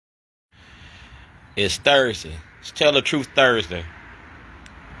It's Thursday. It's Tell the Truth Thursday.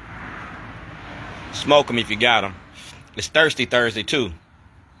 Smoke them if you got them. It's Thirsty Thursday, too.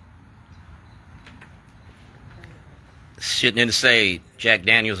 Shitting in the shade. Jack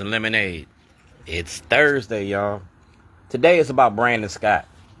Daniels and lemonade. It's Thursday, y'all. Today is about Brandon Scott.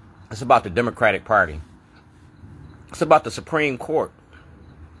 It's about the Democratic Party. It's about the Supreme Court.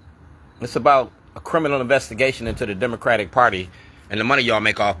 It's about a criminal investigation into the Democratic Party and the money y'all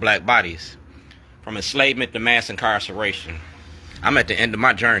make off black bodies. From enslavement to mass incarceration. I'm at the end of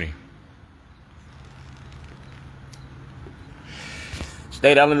my journey.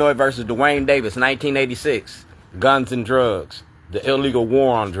 State of Illinois versus Dwayne Davis, 1986. Guns and drugs. The illegal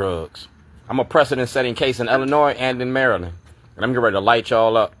war on drugs. I'm a precedent-setting case in Illinois and in Maryland. And I'm getting ready to light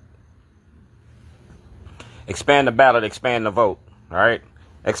y'all up. Expand the ballot, expand the vote. All right?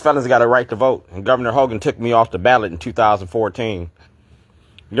 Ex-felons got a right to vote. And Governor Hogan took me off the ballot in 2014.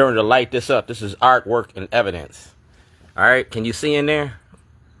 I'm going to light this up. This is artwork and evidence. All right? Can you see in there?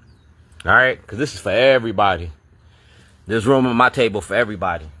 All right? Because this is for everybody. There's room on my table for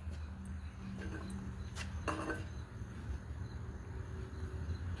everybody.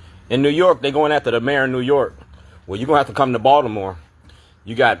 In New York, they're going after the mayor of New York. Well, you're going to have to come to Baltimore.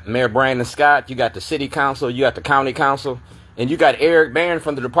 You got Mayor Brandon Scott. You got the city council. You got the county council. And you got Erek Barron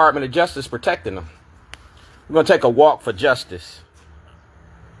from the Department of Justice protecting them. We're going to take a walk for justice.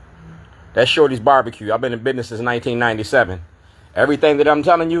 That's Shorty's Barbecue. I've been in business since 1997. Everything that I'm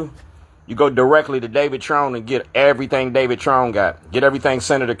telling you, you go directly to David Trone and get everything David Trone got. Get everything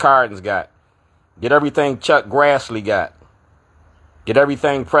Senator Cardin's got. Get everything Chuck Grassley got. Get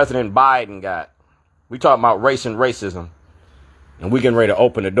everything President Biden got. We talking about race and racism. And we getting ready to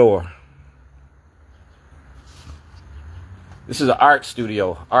open the door. This is an art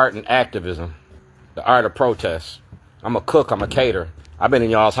studio. Art and activism. The art of protest. I'm a cook. I'm a caterer. I've been in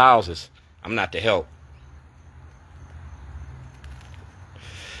y'all's houses. I'm not to help.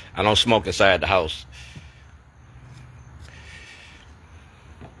 I don't smoke inside the house.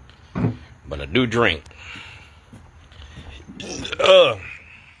 But I do drink.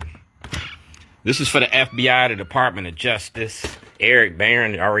 This is for the FBI, the Department of Justice. Erek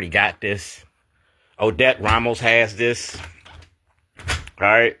Barron already got this. Odette Ramos has this. All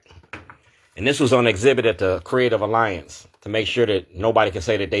right. And this was on exhibit at the Creative Alliance to make sure that nobody can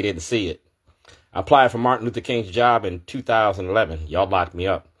say that they didn't see it. I applied for Martin Luther King's job in 2011. Y'all locked me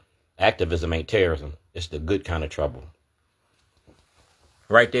up. Activism ain't terrorism. It's the good kind of trouble.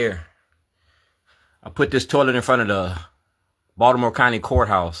 Right there. I put this toilet in front of the Baltimore County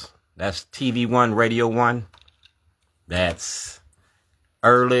Courthouse. That's TV One, Radio One. That's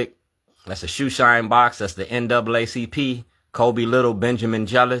Erek. That's a shoe shine box. That's the NAACP. Kobe Little, Benjamin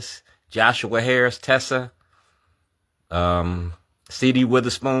Jealous, Joshua Harris, Tessa. C.D.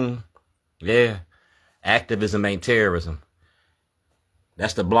 Witherspoon. Yeah. Activism ain't terrorism.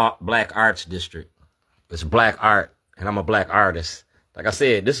 That's the Black Arts District. It's black art, and I'm a black artist. Like I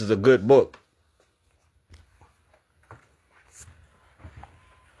said, this is a good book.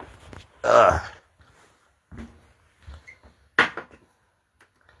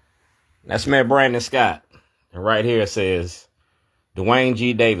 That's Mayor Brandon Scott. And right here it says, Dwayne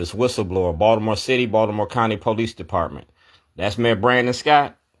G. Davis, whistleblower, Baltimore City, Baltimore County Police Department. That's Mayor Brandon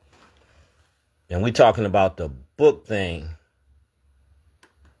Scott. And we talking about the book thing.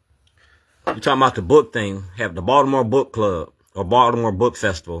 We talking about the book thing. Have the Baltimore Book Club or Baltimore Book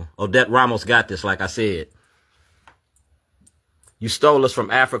Festival. Odette Ramos got this, like I said. You stole us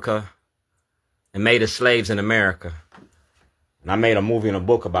from Africa and made us slaves in America. And I made a movie and a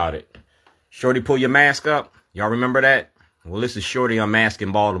book about it. Shorty, pull your mask up. Y'all remember that? Well, this is Shorty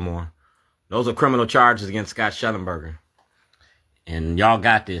unmasking Baltimore. Those are criminal charges against Scott Shellenberger. And y'all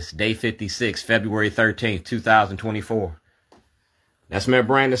got this. Day 56, February 13th, 2024. That's Mayor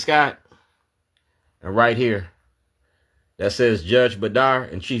Brandon Scott. And right here, that says Judge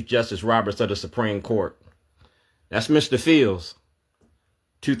Badar and Chief Justice Roberts of the Supreme Court. That's Mr. Fields,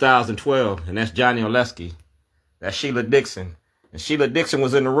 2012. And that's Johnny Oleski. That's Sheila Dixon. And Sheila Dixon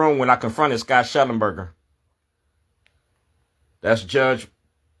was in the room when I confronted Scott Shellenberger. That's Judge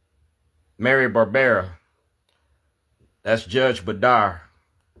Mary Barbera. That's Judge Badar.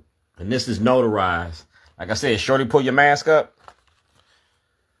 And this is notarized. Like I said, Shorty, pull your mask up.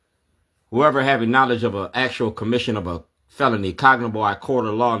 Whoever having knowledge of an actual commission of a felony cognizable by a court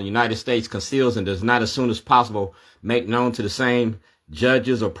of law in the United States conceals and does not as soon as possible make known to the same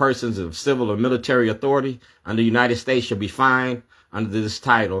judges or persons of civil or military authority under the United States shall be fined under this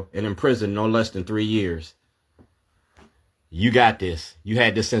title and imprisoned no less than 3 years. You got this. You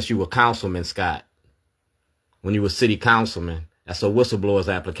had this since you were councilman, Scott. When you were city councilman. That's a whistleblower's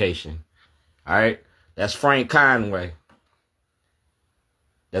application. All right. That's Frank Conway.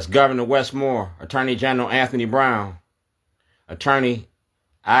 That's Governor Westmore, Attorney General Anthony Brown, Attorney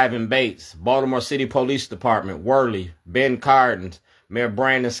Ivan Bates, Baltimore City Police Department, Worley, Ben Cardin, Mayor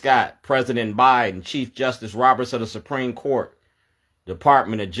Brandon Scott, President Biden, Chief Justice Roberts of the Supreme Court,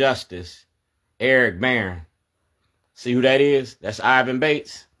 Department of Justice, Erek Barron. See who that is? That's Ivan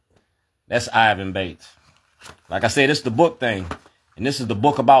Bates. That's Ivan Bates. Like I said, this is the book thing. And this is the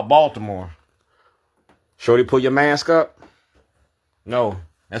book about Baltimore. Shorty, pull your mask up. No,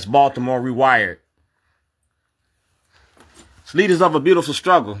 that's Baltimore Rewired. It's Leaders of a Beautiful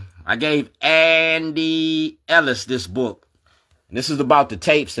Struggle. I gave Andy Ellis this book. And this is about the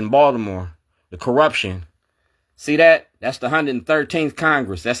tapes in Baltimore. The corruption. See that? That's the 113th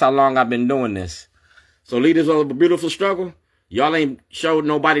Congress. That's how long I've been doing this. So Leaders of a Beautiful Struggle, y'all ain't showed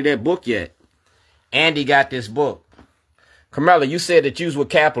nobody that book yet. Andy got this book. Kamala, you said that you was with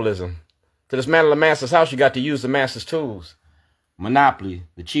capitalism. To dismantle the master's house, you got to use the master's tools. Monopoly,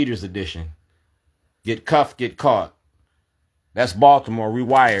 the Cheaters Edition. Get cuffed, get caught. That's Baltimore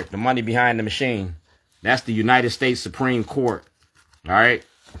Rewired, the money behind the machine. That's the United States Supreme Court. All right?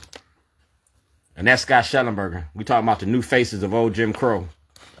 And that's Scott Shellenberger. We talking about the new faces of old Jim Crow.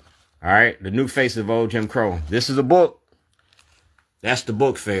 All right? The new faces of old Jim Crow. This is a book. That's the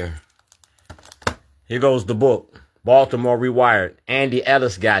book fair. Here goes the book. Baltimore Rewired. Andy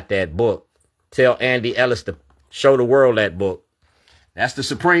Ellis got that book. Tell Andy Ellis to show the world that book. That's the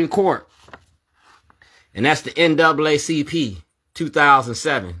Supreme Court. And that's the NAACP,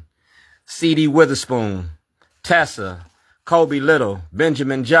 2007. C.D. Witherspoon, Tessa, Kobe Little,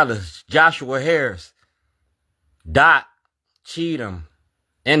 Benjamin Jealous, Joshua Harris, Doc Cheatham,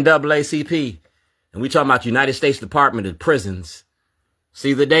 NAACP. And we talking about United States Department of Prisons.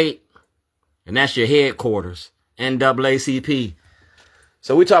 See the date? And that's your headquarters, NAACP.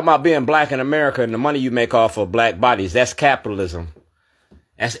 So we talking about being black in America and the money you make off of black bodies. That's capitalism.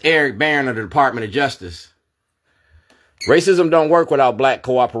 That's Erek Barron of the Department of Justice. Racism don't work without black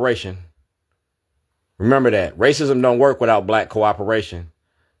cooperation. Remember that. Racism don't work without black cooperation.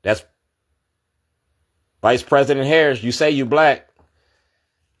 That's Vice President Harris. You say you black.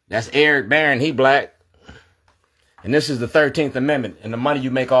 That's Erek Barron. He black. And this is the 13th Amendment and the money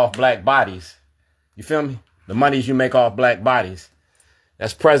you make off black bodies. You feel me? The monies you make off black bodies.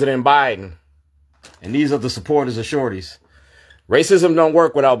 That's President Biden. And these are the supporters of shorties. Racism don't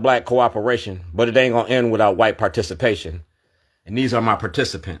work without black cooperation, but it ain't going to end without white participation. And these are my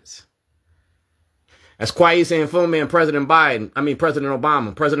participants. That's Kwesi Nkrumah and President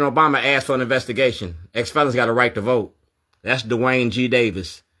Obama. President Obama asked for an investigation. Ex-felons got a right to vote. That's Dwayne G.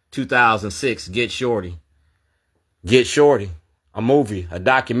 Davis, 2006, Get Shorty. Get Shorty, a movie, a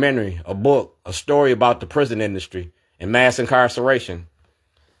documentary, a book, a story about the prison industry and mass incarceration.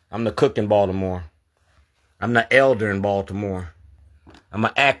 I'm the cook in Baltimore. I'm the elder in Baltimore. I'm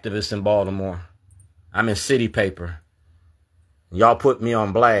an activist in Baltimore. I'm in city paper. Y'all put me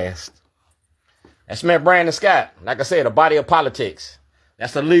on blast. That's Mayor Brandon Scott. Like I said, a body of politics.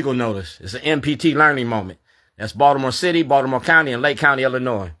 That's a legal notice. It's an MPT learning moment. That's Baltimore City, Baltimore County, and Lake County,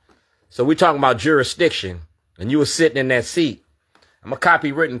 Illinois. So we're talking about jurisdiction. And you were sitting in that seat. I'm a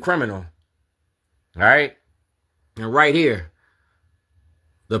copywritten criminal. All right? And right here,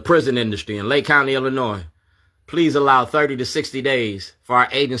 the prison industry in Lake County, Illinois. Please allow 30 to 60 days for our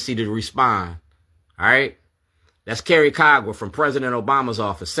agency to respond. All right? That's Kerry Cogwell from President Obama's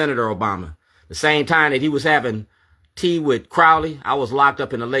office, Senator Obama. The same time that he was having tea with Crowley, I was locked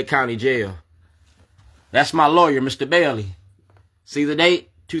up in the Lake County jail. That's my lawyer, Mr. Bailey. See the date?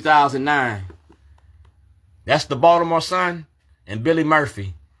 2009. That's the Baltimore Sun and Billy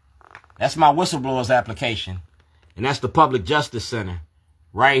Murphy. That's my whistleblower's application. And that's the Public Justice Center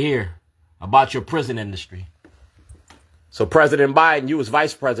right here about your prison industry. So President Biden, you was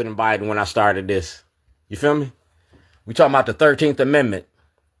Vice President Biden when I started this. You feel me? We talking about the 13th Amendment,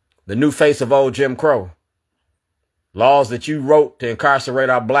 the new face of old Jim Crow. Laws that you wrote to incarcerate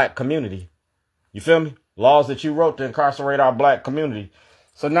our black community. You feel me? Laws that you wrote to incarcerate our black community.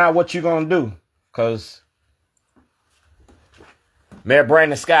 So now what you gonna do? Because Mayor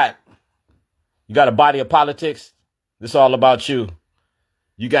Brandon Scott, you got a body of politics. This all about you.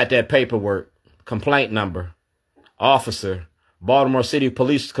 You got that paperwork, complaint number, officer, Baltimore City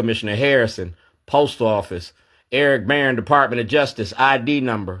Police Commissioner Harrison, Postal Office, Erek Barron, Department of Justice, ID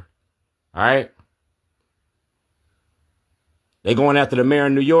number. All right. They going after the mayor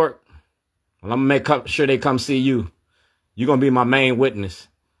in New York. Well, I'm going to make sure they come see you. You're going to be my main witness.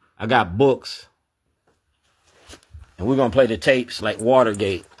 I got books. And we're going to play the tapes like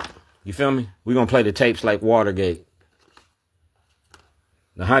Watergate. You feel me? We're going to play the tapes like Watergate.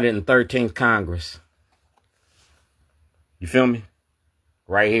 The 113th Congress. You feel me?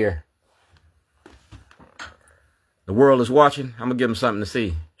 Right here. The world is watching. I'm going to give them something to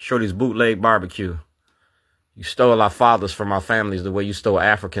see. Shorty's bootleg barbecue. You stole our fathers from our families the way you stole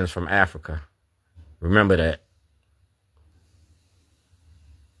Africans from Africa. Remember that.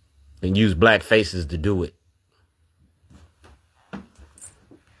 And use black faces to do it.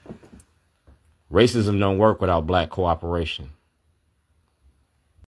 Racism don't work without black cooperation.